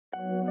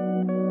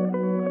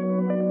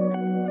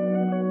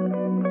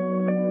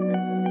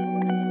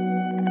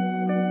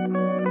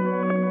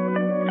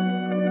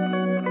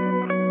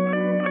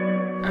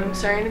I'm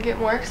starting to get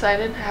more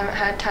excited. I haven't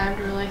had time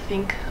to really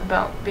think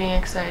about being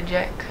excited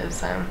yet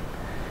because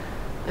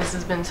this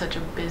has been such a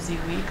busy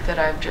week that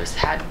I've just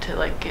had to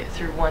like get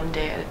through one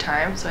day at a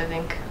time. So I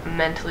think I'm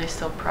mentally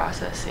still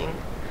processing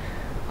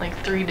like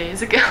 3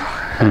 days ago.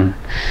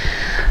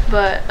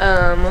 But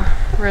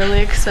really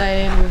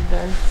excited. We've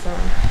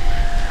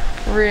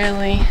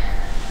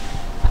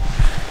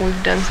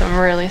done some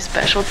really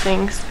special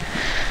things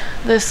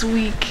this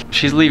week.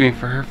 She's leaving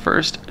for her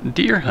first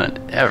deer hunt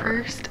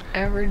ever. First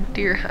ever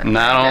deer hunt.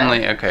 Not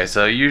only, okay,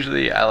 so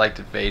usually I like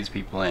to phase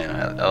people in.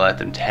 I let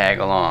them tag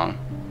along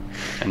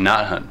and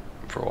not hunt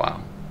for a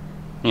while.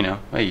 You know,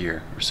 a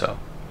year or so.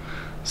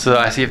 So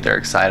I see if they're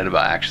excited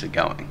about actually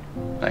going.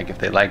 Like if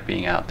they like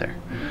being out there.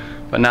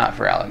 But not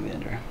for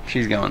Alexandra.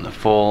 She's going the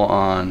full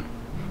on.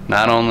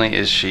 Not only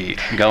is she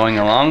going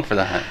along for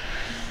the hunt,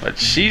 but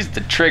she's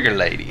the trigger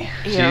lady.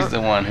 Yep. She's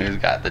the one who's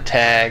got the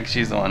tag.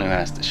 She's the one who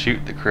has to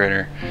shoot the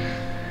critter.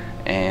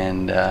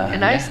 And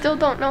I still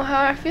don't know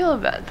how I feel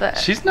about that.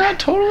 She's not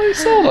totally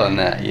sold on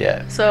that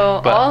yet.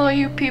 So all of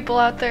you people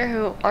out there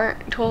who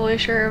aren't totally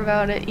sure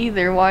about it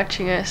either,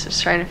 watching us,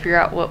 just trying to figure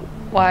out what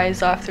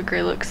wise off the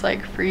grid looks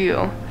like for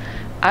you,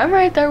 I'm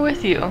right there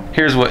with you.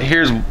 Here's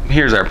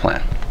our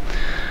plan.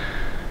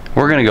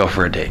 We're gonna go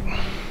for a date.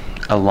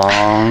 A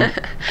long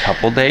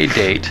couple day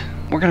date.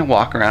 We're gonna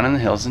walk around in the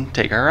hills and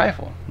take our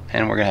rifle.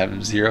 And we're gonna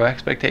have zero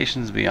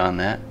expectations beyond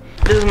that.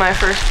 This is my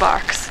first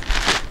box.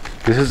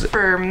 This is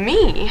for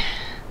me,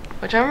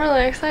 which I'm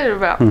really excited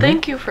about.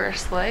 Thank you,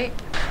 First Light.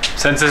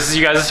 Since this is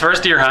you guys'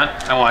 first deer hunt,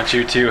 I want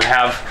you to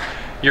have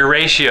your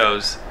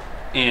ratios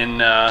in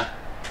mind.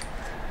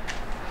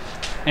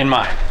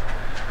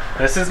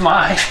 This is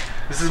my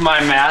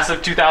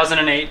massive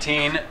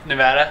 2018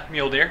 Nevada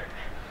mule deer.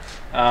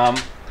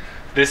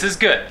 This is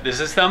good. This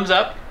is thumbs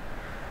up.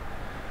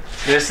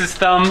 This is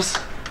thumbs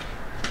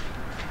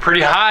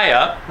pretty high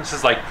up. This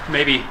is like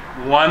maybe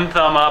one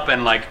thumb up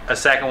and like a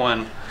second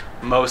one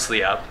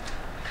mostly up.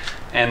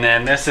 And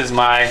then this is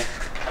my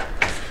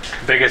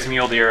biggest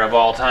mule deer of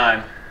all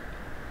time.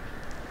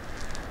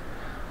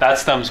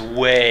 That's thumbs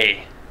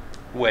way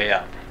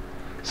up.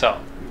 So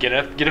get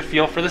a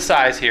feel for the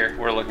size here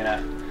we're looking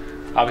at.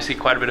 Obviously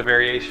quite a bit of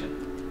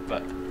variation,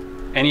 but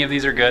any of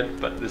these are good,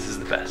 but this is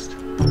the best.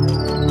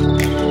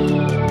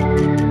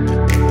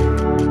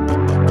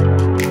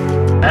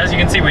 As you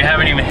can see, we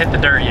haven't even hit the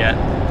dirt yet,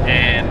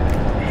 and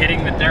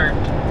hitting the dirt,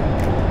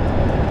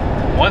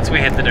 once we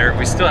hit the dirt,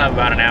 we still have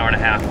about an hour and a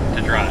half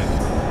to drive,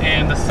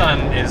 and the sun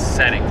is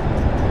setting.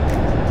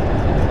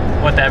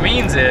 What that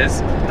means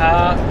is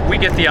we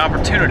get the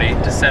opportunity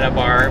to set up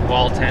our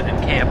wall tent and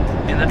camp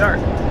in the dark.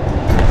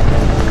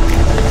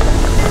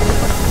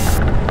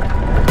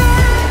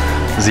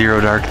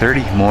 Zero Dark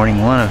 30,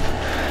 morning one of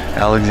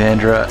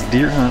Alexandra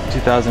Deer Hunt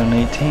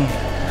 2018.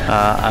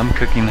 I'm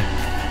cooking,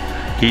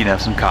 heating up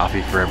some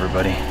coffee for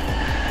everybody.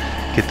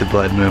 Get the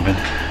blood moving.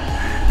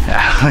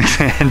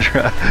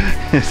 Alexandra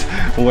is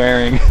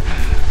wearing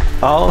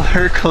all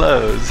her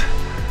clothes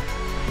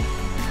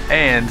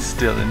and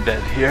still in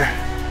bed here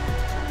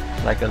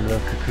like a little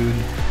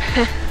cocoon.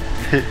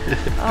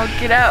 I'll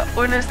get out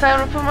when it's time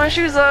to put my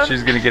shoes on.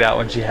 She's gonna get out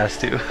when she has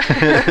to.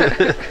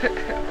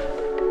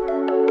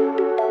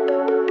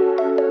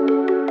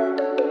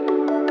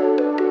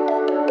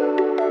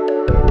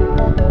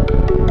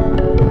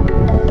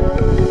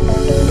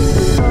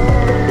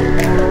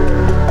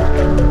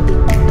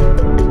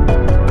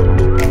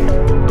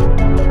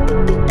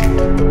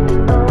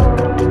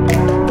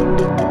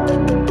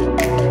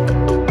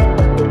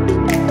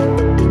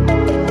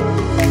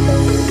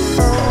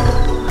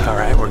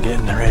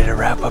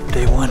 Up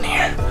day one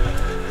here,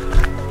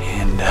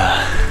 and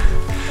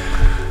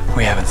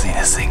we haven't seen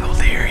a single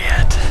deer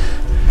yet,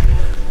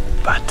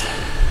 but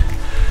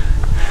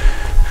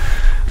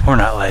we're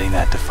not letting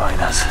that define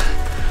us.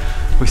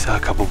 We saw a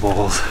couple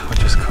bulls,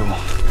 which is cool,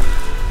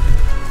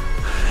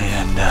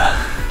 and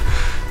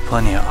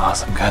plenty of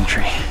awesome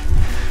country.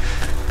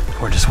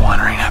 We're just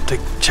wandering up to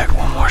check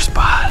one more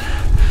spot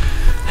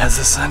as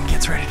the sun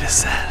gets ready to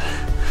set.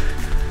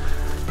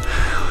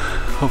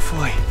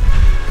 Hopefully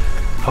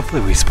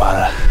we spot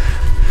a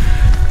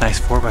nice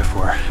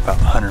 4x4 about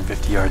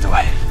 150 yards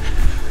away.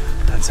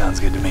 That sounds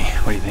good to me.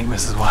 What do you think,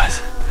 Mrs. Wise?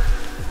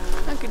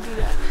 I could do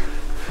that.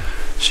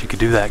 She could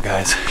do that,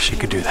 guys. She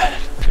could do that.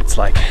 It's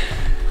like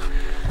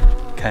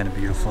kind of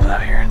beautiful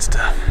out here and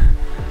stuff.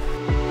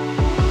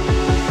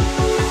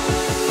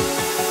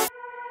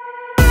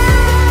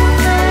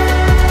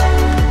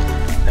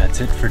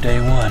 That's it for day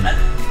one.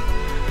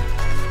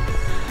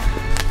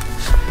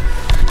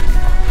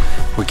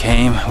 We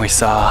came, we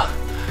saw,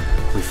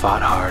 we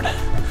fought hard.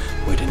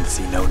 We didn't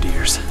see no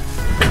deers.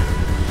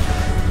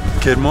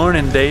 Good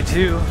morning, day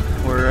two.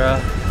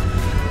 We're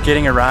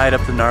getting a ride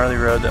up the gnarly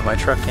road that my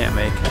truck can't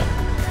make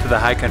to the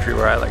high country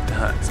where I like to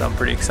hunt, so I'm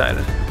pretty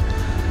excited.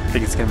 I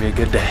think it's gonna be a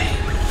good day.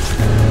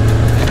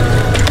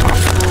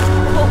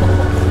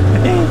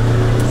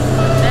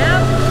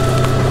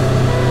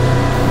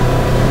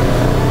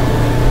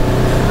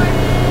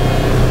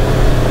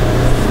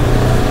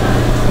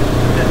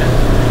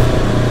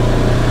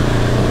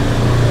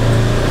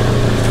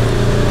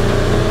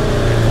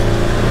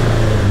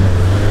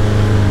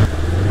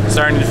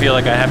 starting to feel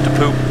like I have to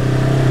poop,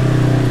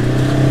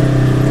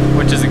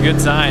 which is a good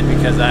sign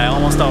because I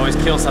almost always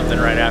kill something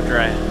right after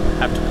I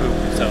have to poop,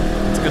 so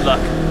it's good luck.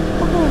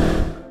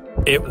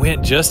 It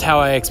went just how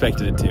I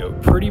expected it to.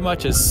 Pretty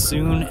much as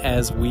soon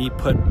as we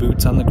put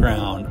boots on the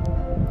ground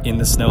in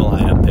the snow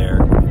line up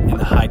there in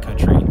the high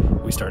country,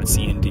 we started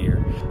seeing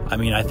deer. I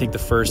mean, I think the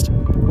first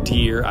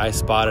deer I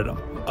spotted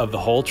of the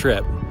whole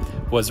trip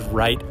was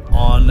right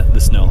on the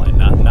snow line,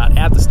 not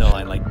at the snow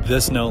line, like the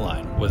snow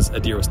line was a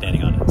deer was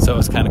standing on it. So it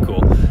was kind of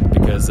cool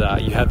because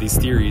you have these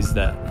theories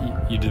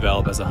that you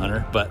develop as a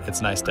hunter, but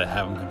it's nice to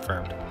have them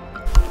confirmed.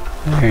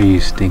 There you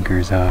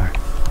stinkers are.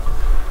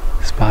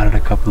 Spotted a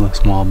couple of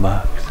small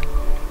bucks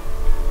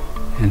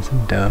and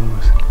some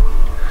does.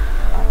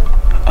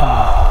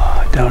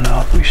 Oh, I don't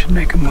know if we should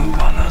make a move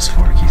on those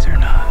forkies or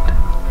not.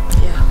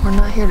 Yeah, we're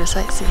not here to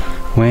sightsee.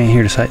 We ain't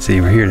here to sightsee,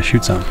 we're here to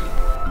shoot some.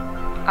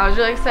 I was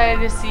really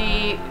excited to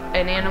see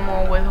an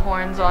animal with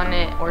horns on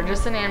it, or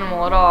just an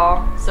animal at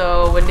all.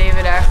 So when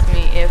David asked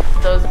me if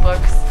those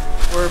bucks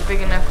were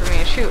big enough for me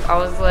to shoot, I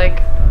was like,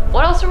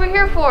 what else are we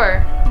here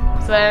for?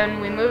 So then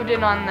we moved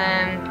in on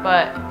them,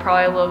 but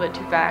probably a little bit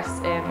too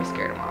fast, and we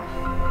scared them off.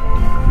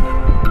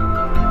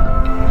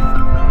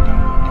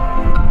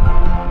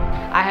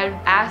 I had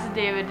asked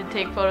David to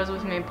take photos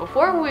with me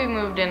before we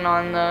moved in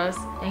on those,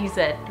 and he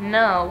said,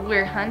 no,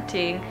 we're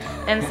hunting.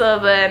 And so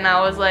then I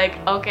was like,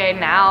 okay,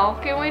 now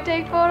can we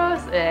take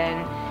photos?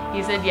 And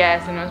he said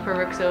yes, and it was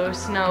perfect. So it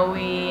was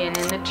snowy and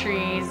in the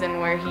trees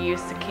and where he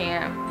used to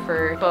camp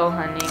for bow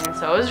hunting. And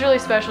so it was really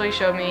special. He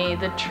showed me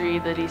the tree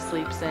that he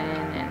sleeps in,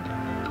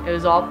 and it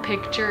was all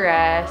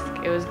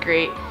picturesque. It was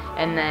great.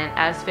 And then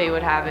as fate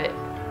would have it,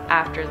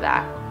 after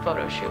that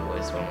photo shoot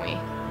was when we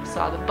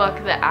saw the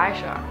buck that I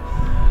shot.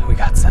 We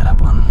got set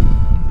up on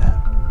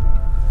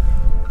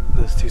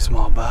those two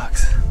small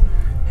bucks,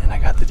 and I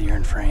got the deer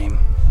in frame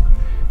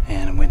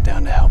and went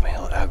down to help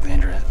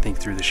Alexandra think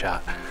through the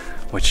shot,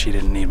 which she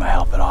didn't need my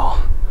help at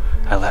all.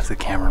 I left the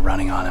camera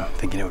running on him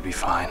thinking it would be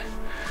fine.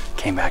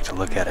 Came back to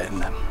look at it,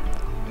 and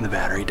the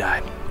battery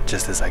died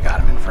just as I got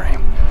him in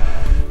frame.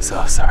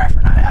 So sorry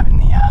for not having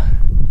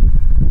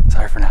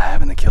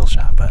the kill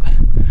shot, but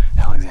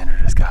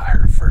Alexandra just got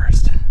her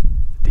first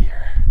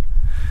deer.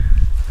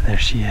 There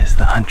she is,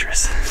 the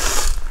huntress.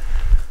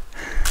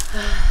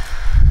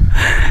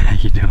 How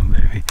you doing,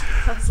 baby?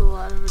 That's a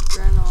lot of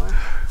adrenaline.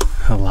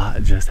 A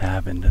lot just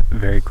happened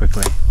very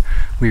quickly.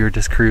 We were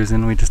just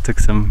cruising. We just took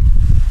some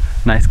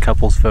nice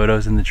couples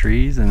photos in the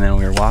trees, and then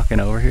we were walking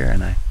over here,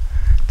 and I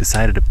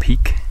decided to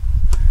peek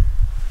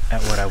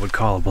at what I would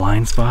call a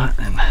blind spot,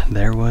 and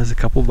there was a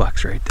couple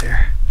bucks right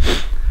there.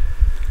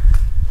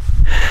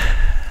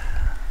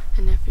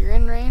 And if you're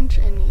in range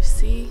and you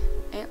see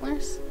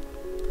antlers,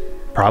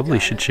 probably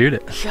should shoot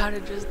it. you gotta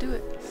just do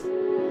it.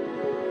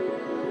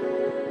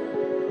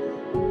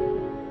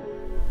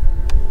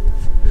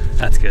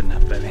 That's good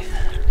enough, baby.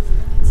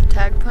 It's a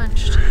tag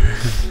punched.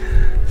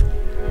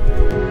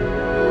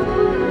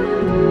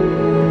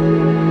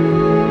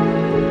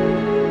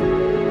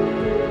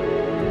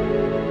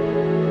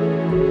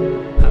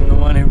 I'm the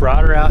one who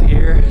brought her out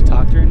here,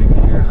 talked her into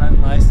getting her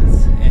hunting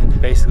license, and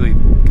basically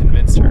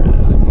convinced her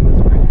that hunting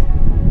was great.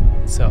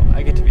 So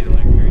I get to be the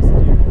one who carries the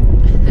deer.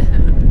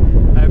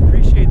 I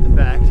appreciate the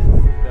fact,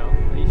 though,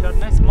 that you shot a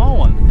nice small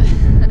one.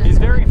 He's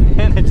very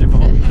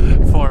manageable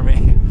for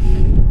me.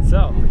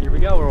 So here we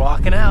go, we're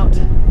walking out.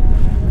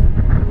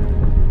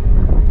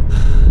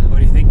 What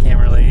do you think,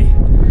 camera lady?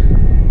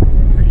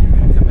 Are you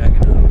gonna come back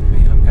and hunt with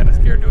me? I'm kind of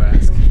scared to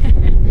ask.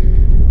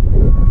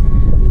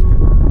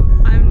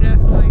 I'm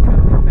definitely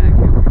coming back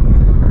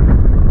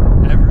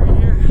Every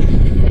year?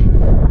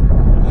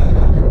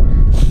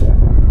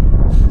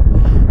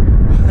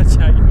 That's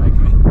how you like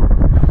me.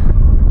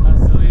 How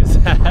silly is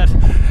that?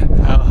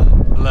 How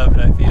loved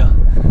I feel.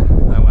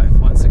 My wife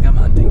wants to come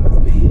hunting with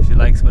me. She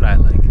likes what I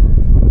like.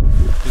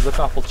 You look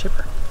awful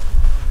chipper.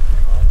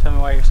 Tell me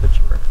why you're so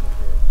chipper.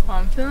 Well,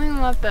 I'm feeling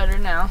a lot better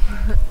now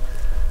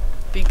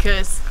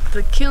because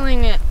the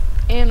killing an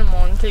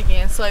animal and taking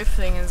its life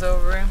thing is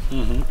over,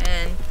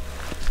 and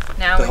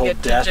now The we whole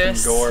get to death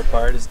just and gore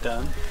part is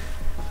done.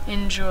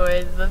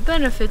 enjoy the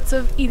benefits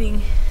of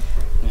eating.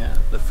 Yeah,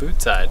 the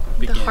food side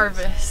begins. The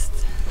harvest.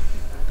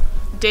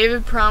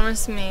 David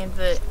promised me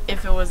that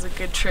if it was a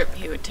good trip,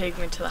 he would take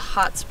me to the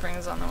hot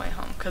springs on the way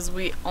home, because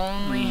we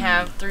only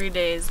have 3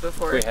 days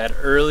before If we had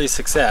early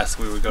success,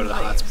 we would go to the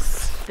hot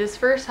springs. This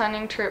first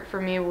hunting trip for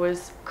me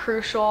was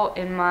crucial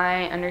in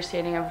my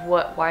understanding of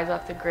what Wise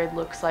Off the Grid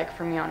looks like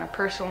for me on a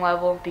personal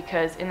level,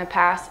 because in the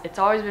past it's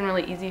always been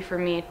really easy for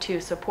me to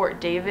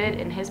support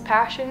David and his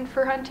passion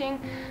for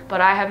hunting,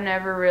 but I have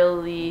never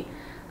really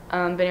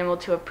been able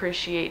to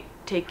appreciate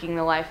taking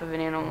the life of an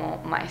animal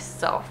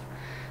myself.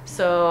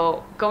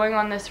 So going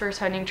on this first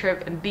hunting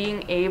trip and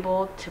being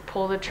able to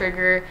pull the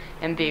trigger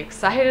and be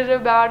excited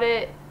about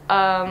it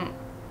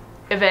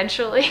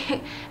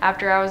eventually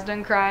after I was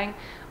done crying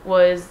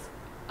was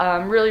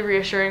really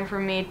reassuring for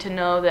me to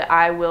know that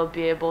I will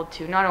be able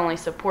to not only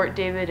support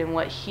David in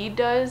what he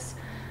does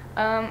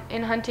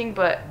in hunting,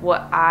 but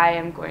what I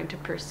am going to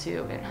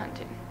pursue in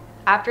hunting.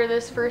 After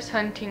this first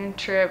hunting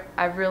trip,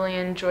 I've really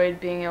enjoyed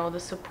being able to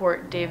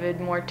support David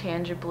more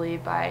tangibly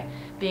by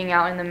being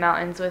out in the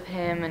mountains with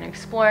him and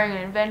exploring and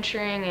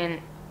adventuring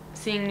and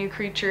seeing new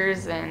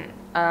creatures and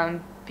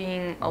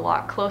being a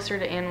lot closer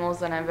to animals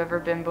than I've ever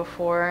been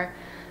before.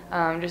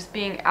 Just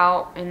being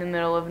out in the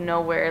middle of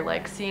nowhere,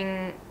 like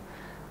seeing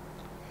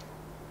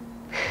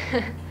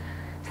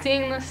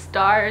seeing the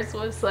stars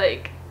was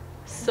like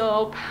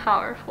so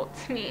powerful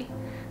to me,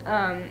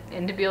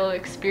 and to be able to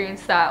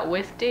experience that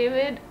with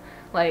David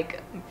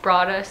like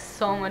brought us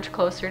so much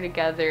closer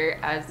together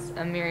as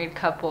a married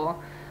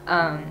couple.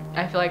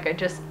 I feel like I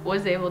just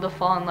was able to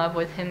fall in love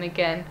with him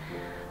again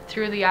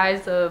through the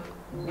eyes of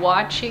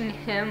watching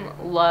him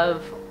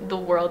love the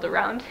world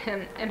around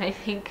him. And I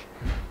think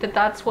that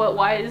that's what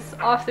Wise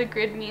Off the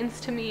Grid means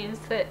to me, is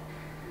that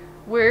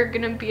we're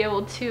gonna be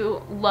able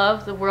to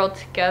love the world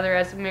together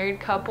as a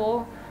married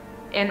couple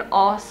and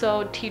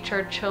also teach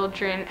our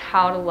children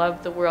how to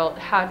love the world,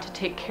 how to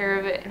take care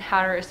of it and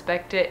how to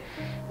respect it,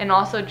 and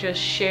also just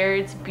share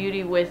its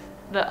beauty with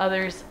the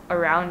others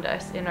around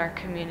us in our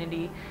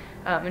community,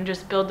 and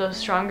just build those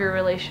stronger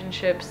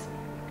relationships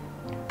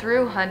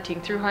through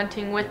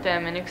hunting with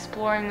them and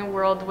exploring the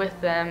world with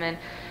them and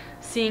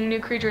seeing new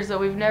creatures that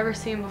we've never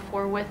seen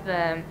before with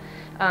them,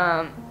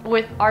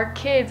 with our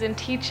kids, and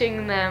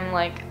teaching them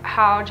like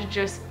how to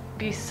just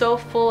be so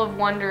full of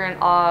wonder and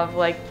awe of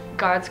like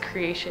God's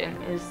creation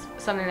is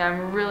something that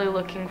I'm really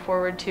looking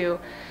forward to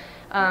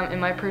in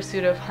my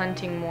pursuit of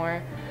hunting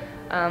more.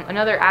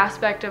 Another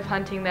aspect of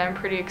hunting that I'm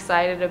pretty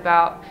excited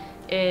about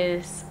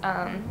is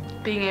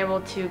being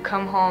able to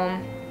come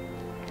home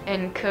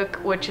and cook,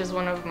 which is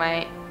one of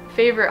my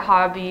favorite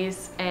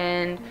hobbies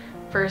and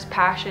first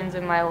passions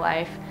in my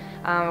life.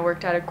 I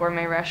worked at a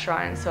gourmet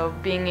restaurant, and so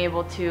being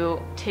able to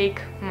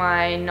take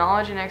my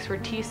knowledge and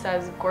expertise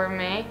as a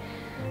gourmet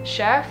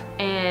chef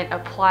and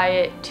apply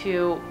it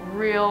to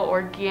real,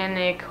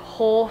 organic,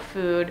 whole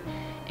food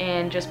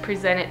and just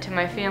present it to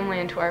my family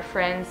and to our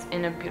friends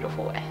in a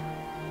beautiful way.